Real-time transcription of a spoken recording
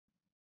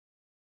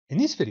In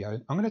this video,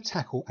 I'm going to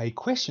tackle a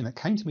question that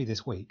came to me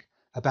this week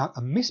about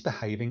a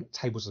misbehaving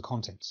tables of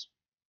contents.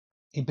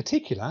 In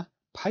particular,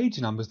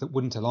 page numbers that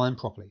wouldn't align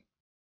properly.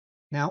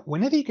 Now,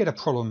 whenever you get a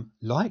problem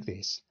like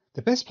this,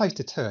 the best place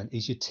to turn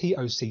is your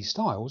TOC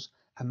styles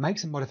and make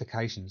some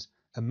modifications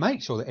and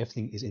make sure that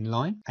everything is in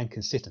line and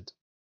consistent.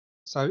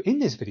 So in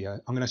this video,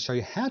 I'm going to show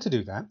you how to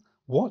do that,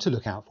 what to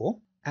look out for,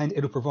 and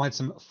it'll provide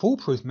some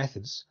foolproof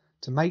methods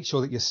to make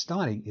sure that your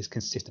styling is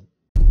consistent.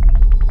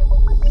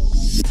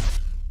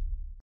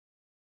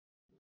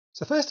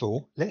 So first of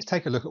all, let's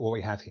take a look at what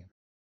we have here.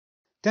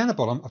 Down the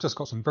bottom, I've just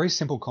got some very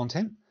simple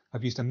content.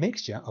 I've used a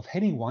mixture of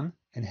heading 1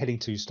 and heading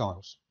 2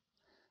 styles.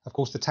 Of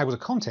course, the tables of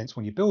contents,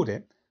 when you build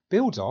it,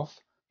 builds off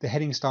the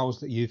heading styles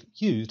that you've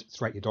used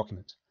throughout your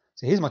document.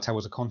 So here's my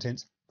tables of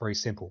contents, very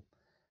simple.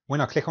 When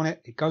I click on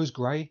it, it goes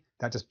grey.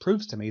 That just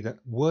proves to me that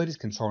Word is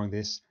controlling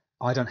this.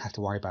 I don't have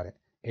to worry about it.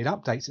 It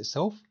updates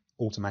itself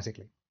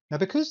automatically. Now,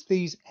 because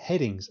these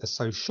headings are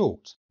so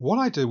short, what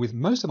I do with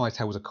most of my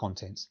tables of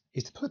contents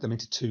is to put them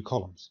into 2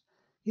 columns.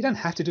 You don't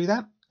have to do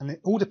that, and it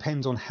all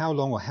depends on how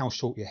long or how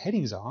short your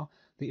headings are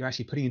that you're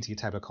actually putting into your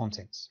table of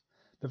contents.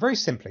 But very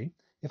simply,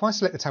 if I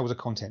select the tables of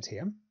contents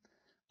here,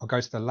 I'll go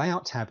to the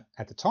Layout tab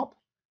at the top,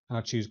 and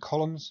I'll choose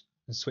Columns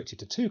and switch it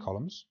to 2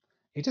 columns.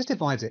 It just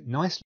divides it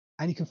nicely,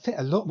 and you can fit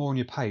a lot more on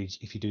your page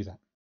if you do that.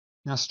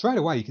 Now, straight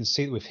away, you can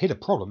see that we've hit a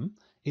problem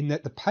in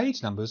that the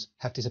page numbers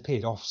have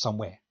disappeared off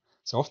somewhere.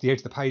 So off the edge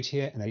of the page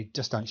here, and they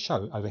just don't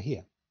show over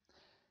here.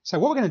 So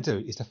what we're going to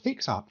do is to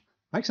fix up,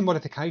 make some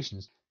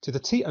modifications to the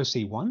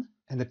TOC1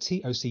 and the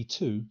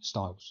TOC2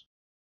 styles.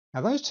 Now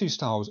those 2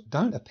 styles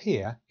don't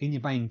appear in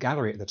your main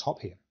gallery at the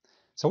top here.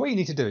 So what you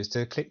need to do is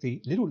to click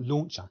the little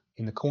launcher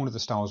in the corner of the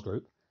styles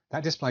group.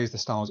 That displays the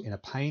styles in a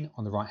pane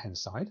on the right hand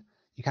side.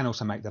 You can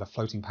also make that a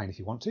floating pane if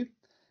you want to.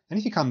 And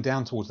if you come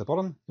down towards the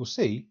bottom, you'll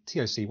see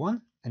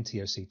TOC1 and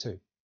TOC2.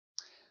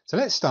 So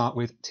let's start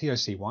with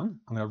TOC1.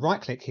 I'm going to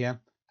right click here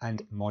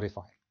and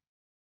modify.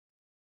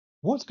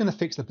 What's going to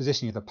fix the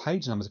positioning of the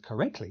page numbers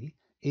correctly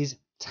is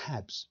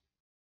tabs.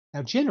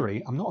 Now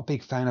generally, I'm not a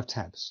big fan of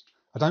tabs.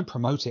 I don't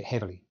promote it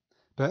heavily,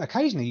 but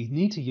occasionally you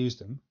need to use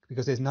them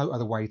because there's no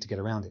other way to get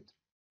around it.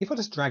 If I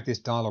just drag this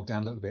dialog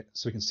down a little bit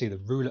so we can see the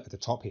ruler at the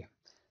top here,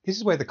 this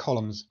is where the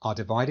columns are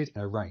divided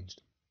and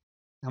arranged.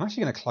 Now I'm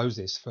actually going to close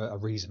this for a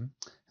reason,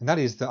 and that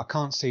is that I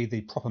can't see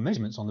the proper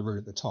measurements on the ruler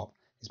at the top.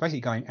 It's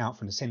basically going out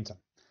from the center.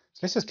 So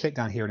let's just click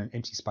down here in an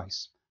empty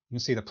space. You can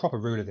see the proper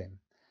ruler then.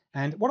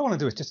 And what I want to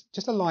do is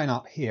just to line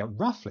up here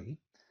roughly.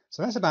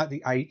 So that's about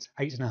the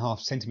 8.5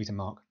 centimeter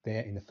mark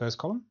there in the first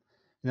column.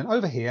 And then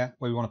over here,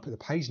 where we want to put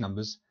the page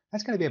numbers,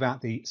 that's going to be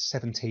about the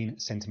 17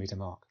 centimeter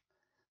mark.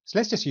 So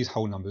let's just use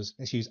whole numbers.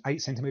 Let's use 8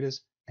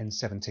 centimeters and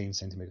 17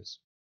 centimeters.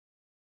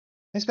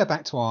 Let's go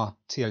back to our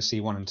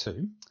TOC1 and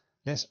 2.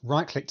 Let's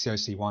right click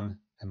TOC1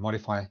 and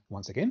modify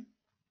once again.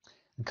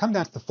 And come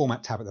down to the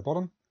Format tab at the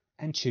bottom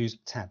and choose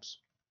Tabs.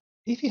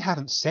 If you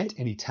haven't set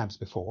any tabs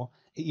before,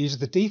 it uses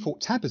the default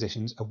tab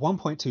positions of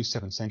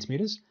 1.27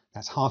 centimeters,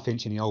 that's ½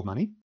 inch in the old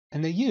money,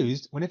 and they're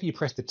used whenever you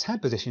press the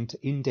tab position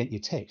to indent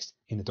your text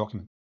in the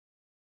document.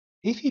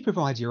 If you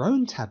provide your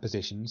own tab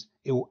positions,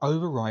 it will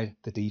override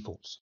the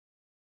defaults.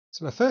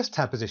 So the first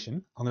tab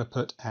position, I'm going to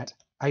put at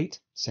 8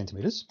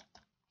 centimeters.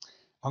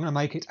 I'm going to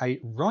make it a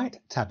right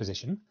tab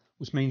position,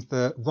 which means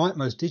the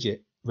rightmost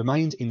digit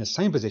remains in the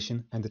same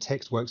position and the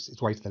text works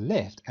its way to the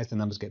left as the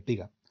numbers get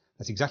bigger.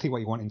 That's exactly what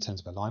you want in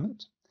terms of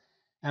alignment.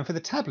 And for the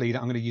tab leader,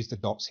 I'm going to use the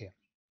dots here.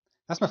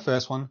 That's my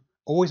first one.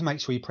 Always make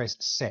sure you press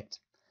set.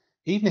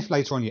 Even if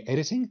later on you're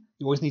editing,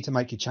 you always need to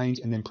make your change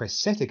and then press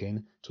set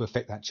again to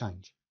affect that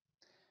change.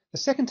 The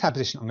second tab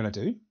position I'm going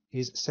to do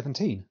is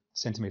 17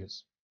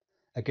 centimeters.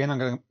 Again, I'm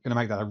going to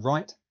make that a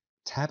right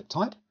tab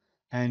type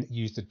and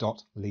use the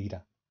dot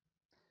leader.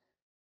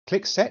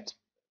 Click set,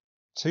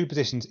 2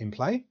 positions in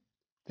play,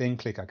 then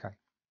click OK.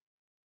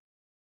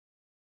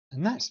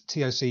 And that's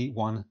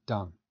TOC1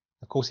 done.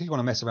 Of course, if you want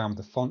to mess around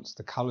with the fonts,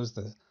 the colors,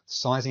 the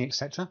sizing,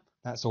 etc.,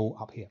 that's all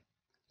up here.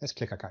 Let's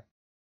click OK.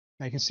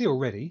 Now you can see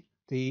already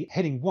the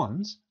heading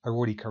 1s are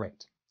already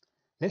correct.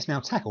 Let's now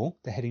tackle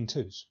the heading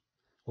 2s,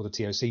 or the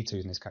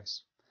TOC2s in this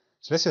case.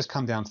 So let's just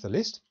come down to the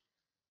list.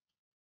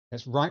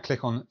 Let's right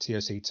click on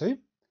TOC2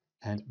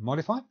 and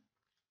modify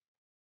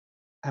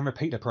and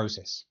repeat the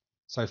process.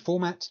 So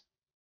Format,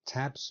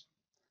 Tabs,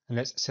 and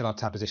let's set our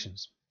tab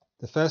positions.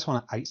 The first one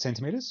at 8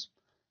 centimeters.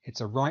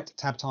 It's a right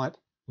tab type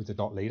with the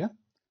dot leader.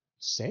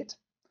 Set.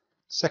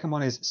 Second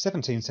one is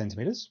 17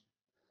 centimeters.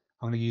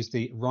 I'm going to use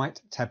the right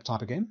tab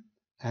type again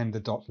and the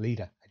dot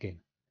leader again.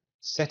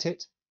 Set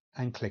it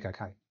and click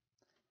OK.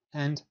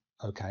 And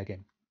OK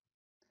again.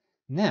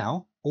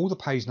 Now all the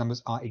page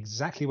numbers are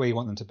exactly where you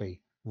want them to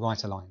be,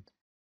 right aligned.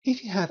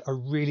 If you have a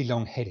really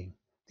long heading,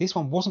 this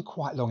one wasn't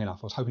quite long enough,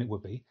 I was hoping it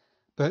would be,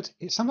 but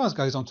it sometimes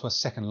goes on to a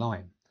second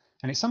line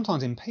and it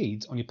sometimes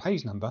impedes on your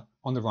page number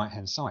on the right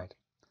hand side.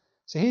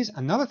 So here's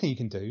another thing you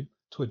can do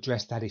to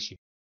address that issue.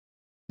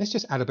 Let's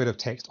just add a bit of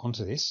text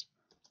onto this.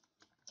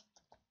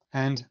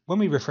 And when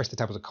we refresh the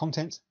tables of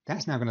contents,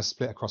 that's now going to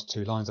split across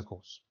 2 lines, of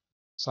course.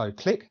 So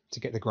click to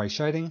get the grey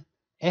shading,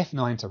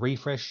 F9 to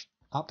refresh,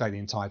 update the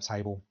entire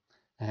table,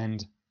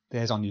 and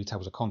there's our new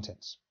tables of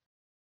contents,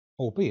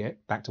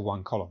 albeit back to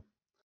one column.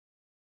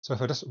 So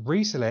if I just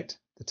reselect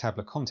the table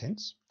of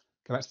contents,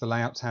 go back to the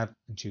Layout tab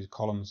and choose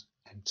Columns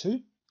and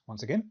 2,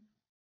 once again,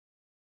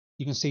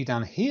 you can see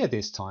down here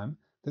this time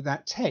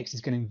that text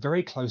is getting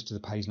very close to the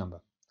page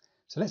number.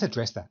 So let's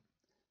address that.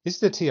 This is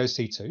the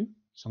TOC2,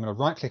 so I'm going to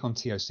right click on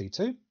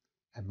TOC2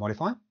 and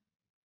modify.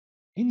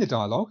 In the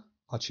dialog,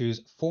 I'll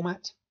choose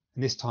Format,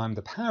 and this time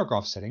the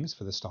paragraph settings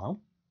for the style.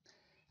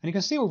 And you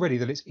can see already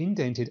that it's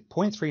indented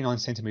 0.39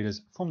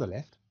 centimeters from the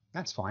left.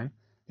 That's fine.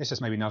 Let's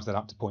just maybe nudge that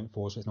up to 0.4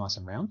 so it's nice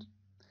and round.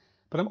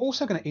 But I'm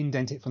also going to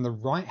indent it from the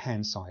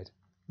right-hand side,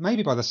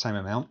 maybe by the same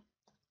amount.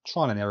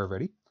 Trial and error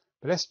really.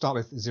 But let's start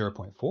with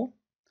 0.4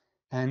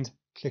 and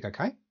click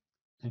OK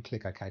and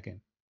click OK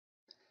again.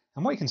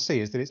 And what you can see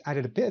is that it's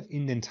added a bit of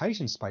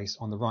indentation space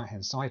on the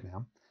right-hand side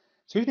now.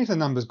 So even if the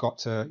numbers got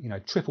to,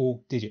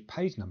 triple-digit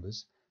page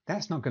numbers,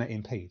 that's not going to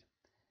impede.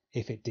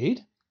 If it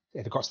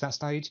got to that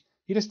stage,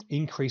 you just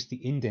increase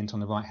the indent on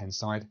the right-hand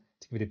side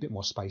to give it a bit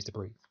more space to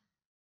breathe.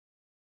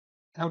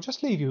 And I'll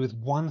just leave you with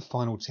one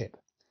final tip.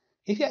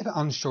 If you're ever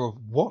unsure of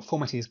what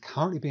formatting is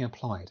currently being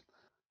applied,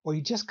 or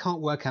you just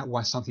can't work out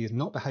why something is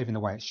not behaving the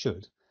way it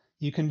should,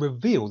 you can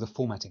reveal the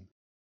formatting.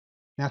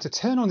 Now to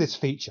turn on this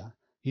feature,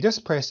 you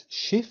just press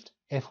Shift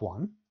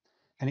F1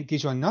 and it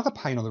gives you another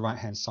pane on the right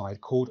hand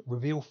side called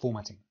Reveal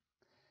Formatting.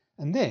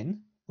 And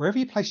then, wherever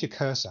you place your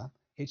cursor,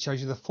 it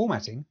shows you the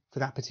formatting for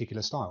that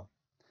particular style.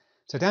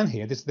 So down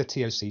here, this is the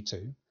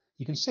TOC2.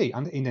 You can see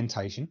under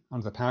indentation,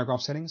 under the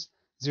paragraph settings,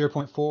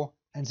 0.4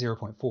 and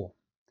 0.4.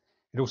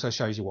 It also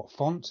shows you what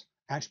font,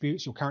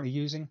 attributes you're currently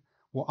using,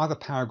 what other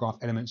paragraph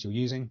elements you're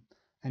using,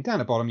 and down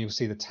the bottom you'll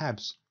see the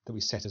tabs that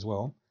we set as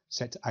well,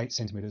 set to 8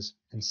 centimeters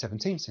and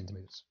 17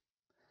 centimeters.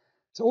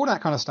 So all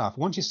that kind of stuff,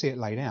 once you see it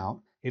laid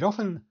out, it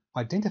often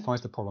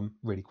identifies the problem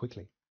really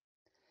quickly.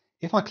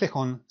 If I click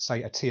on,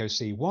 say, a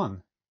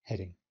TOC1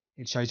 heading,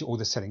 it shows you all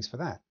the settings for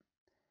that.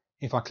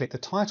 If I click the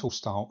title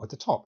style at the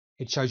top,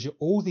 it shows you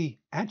all the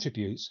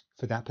attributes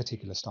for that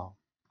particular style.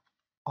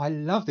 I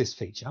love this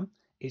feature.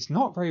 It's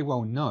not very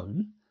well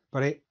known,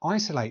 but it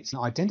isolates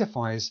and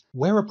identifies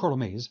where a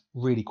problem is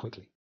really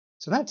quickly.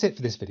 So that's it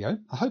for this video.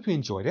 I hope you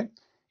enjoyed it.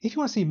 If you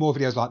want to see more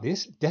videos like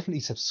this,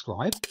 definitely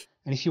subscribe.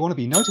 And if you want to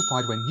be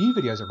notified when new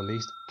videos are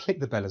released, click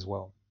the bell as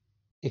well.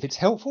 If it's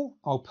helpful,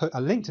 I'll put a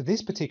link to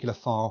this particular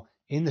file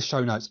in the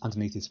show notes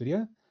underneath this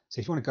video. So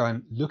if you want to go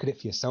and look at it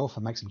for yourself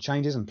and make some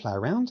changes and play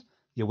around,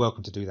 you're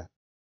welcome to do that.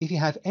 If you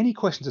have any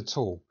questions at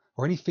all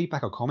or any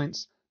feedback or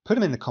comments, put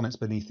them in the comments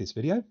beneath this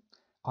video.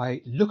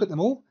 I look at them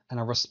all and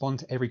I respond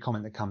to every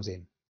comment that comes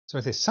in. So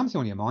if there's something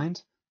on your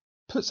mind,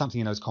 put something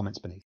in those comments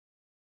beneath.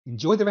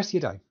 Enjoy the rest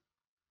of your day.